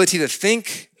ability to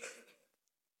think.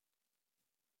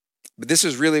 But this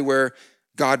is really where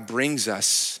God brings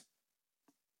us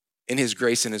in his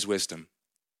grace and his wisdom.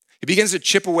 He begins to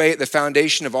chip away at the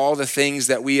foundation of all the things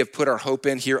that we have put our hope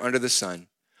in here under the sun.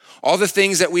 All the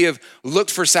things that we have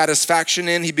looked for satisfaction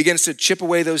in, he begins to chip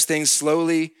away those things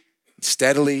slowly,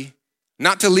 steadily,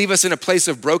 not to leave us in a place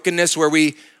of brokenness where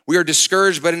we are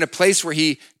discouraged, but in a place where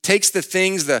he takes the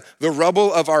things, the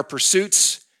rubble of our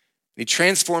pursuits, and he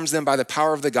transforms them by the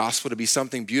power of the gospel to be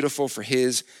something beautiful for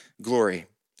his glory.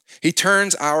 He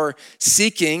turns our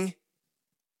seeking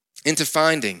into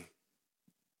finding.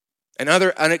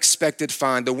 Another unexpected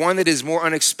find, the one that is more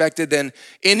unexpected than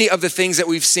any of the things that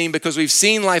we've seen, because we've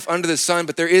seen life under the sun,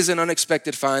 but there is an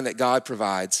unexpected find that God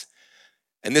provides.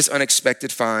 And this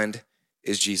unexpected find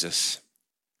is Jesus.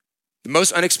 The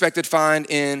most unexpected find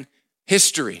in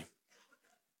history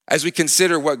as we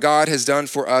consider what God has done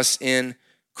for us in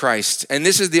Christ. And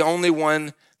this is the only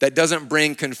one that doesn't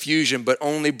bring confusion, but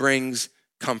only brings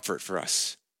comfort for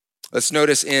us. Let's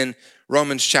notice in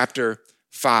Romans chapter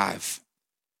 5.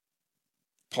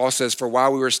 Paul says, for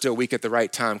while we were still weak at the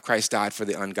right time, Christ died for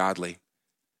the ungodly.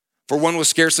 For one will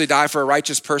scarcely die for a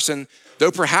righteous person,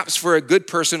 though perhaps for a good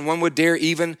person one would dare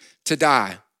even to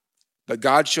die. But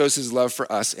God shows his love for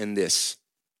us in this,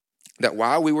 that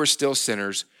while we were still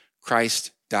sinners,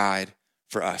 Christ died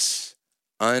for us.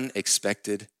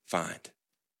 Unexpected find.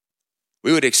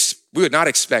 We would not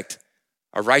expect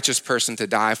a righteous person to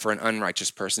die for an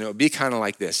unrighteous person. It would be kind of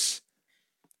like this.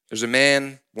 There's a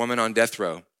man, woman on death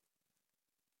row.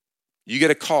 You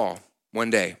get a call one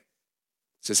day. It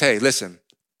says, hey, listen,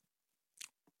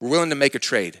 we're willing to make a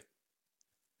trade.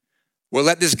 We'll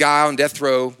let this guy on death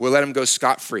row, we'll let him go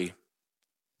scot-free.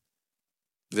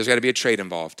 But there's got to be a trade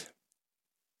involved.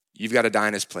 You've got to die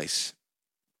in his place.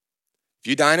 If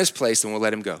you die in his place, then we'll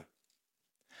let him go.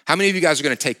 How many of you guys are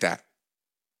going to take that?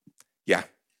 Yeah,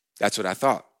 that's what I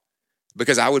thought.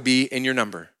 Because I would be in your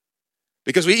number.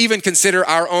 Because we even consider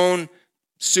our own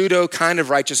pseudo kind of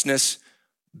righteousness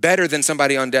better than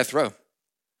somebody on death row.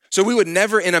 So we would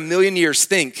never in a million years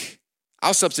think,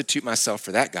 I'll substitute myself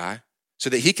for that guy so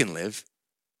that he can live.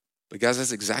 But guys,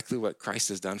 that's exactly what Christ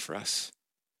has done for us.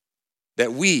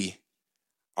 That we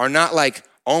are not like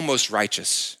almost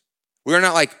righteous. We are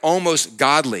not like almost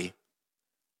godly.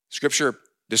 Scripture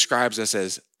describes us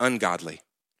as ungodly.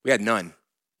 We had none.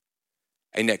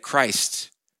 And yet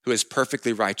Christ, who is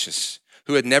perfectly righteous,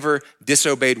 who had never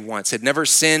disobeyed once, had never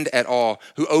sinned at all,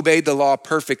 who obeyed the law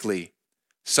perfectly,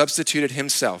 substituted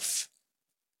himself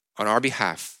on our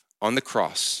behalf on the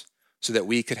cross so that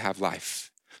we could have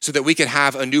life, so that we could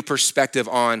have a new perspective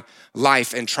on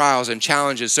life and trials and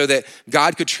challenges, so that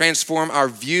God could transform our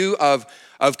view of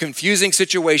confusing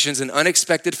situations and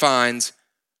unexpected finds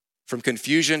from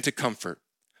confusion to comfort,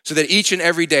 so that each and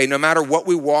every day, no matter what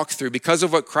we walk through, because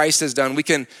of what Christ has done, we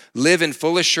can live in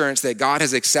full assurance that God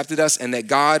has accepted us and that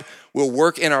God will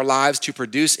work in our lives to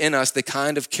produce in us the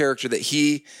kind of character that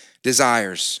he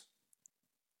desires.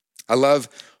 I love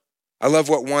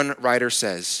what one writer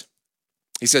says.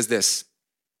 He says this: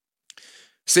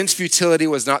 since futility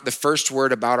was not the first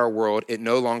word about our world, it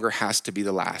no longer has to be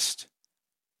the last.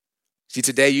 See,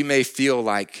 today you may feel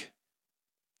like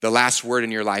the last word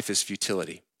in your life is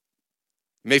futility.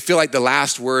 You may feel like the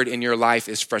last word in your life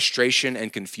is frustration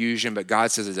and confusion, but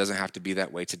God says it doesn't have to be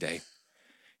that way today.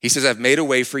 He says, I've made a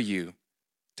way for you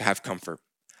to have comfort.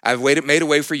 I've made a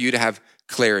way for you to have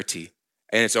clarity,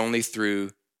 and it's only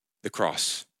through the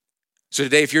cross. So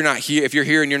today, if you're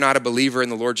here and you're not a believer in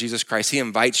the Lord Jesus Christ, he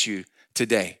invites you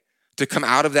today to come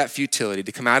out of that futility,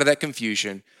 to come out of that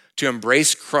confusion, to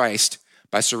embrace Christ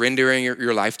by surrendering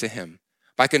your life to him,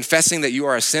 by confessing that you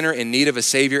are a sinner in need of a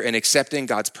Savior and accepting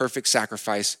God's perfect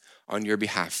sacrifice on your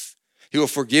behalf. He will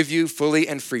forgive you fully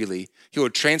and freely. He will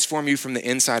transform you from the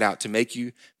inside out to make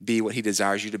you be what he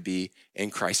desires you to be in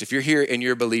Christ. If you're here and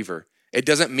you're a believer, it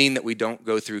doesn't mean that we don't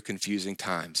go through confusing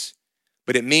times,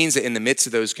 but it means that in the midst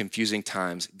of those confusing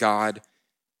times, God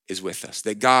is with us,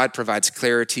 that God provides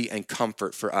clarity and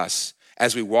comfort for us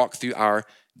as we walk through our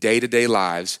day-to-day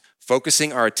lives,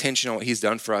 focusing our attention on what he's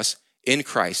done for us in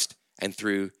Christ and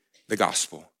through the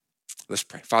gospel. Let's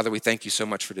pray. Father, we thank you so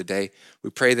much for today.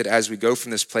 We pray that as we go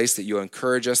from this place, that you'll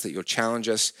encourage us, that you'll challenge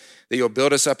us, that you'll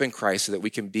build us up in Christ so that we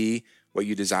can be what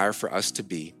you desire for us to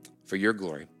be for your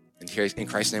glory. And here in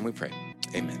Christ's name we pray.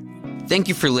 Amen. Thank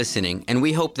you for listening, and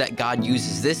we hope that God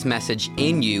uses this message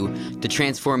in you to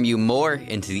transform you more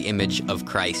into the image of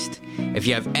Christ. If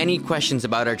you have any questions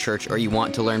about our church or you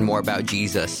want to learn more about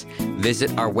Jesus,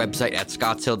 visit our website at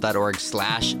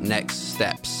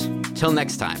scottshill.org/nextsteps. Till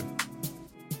next time.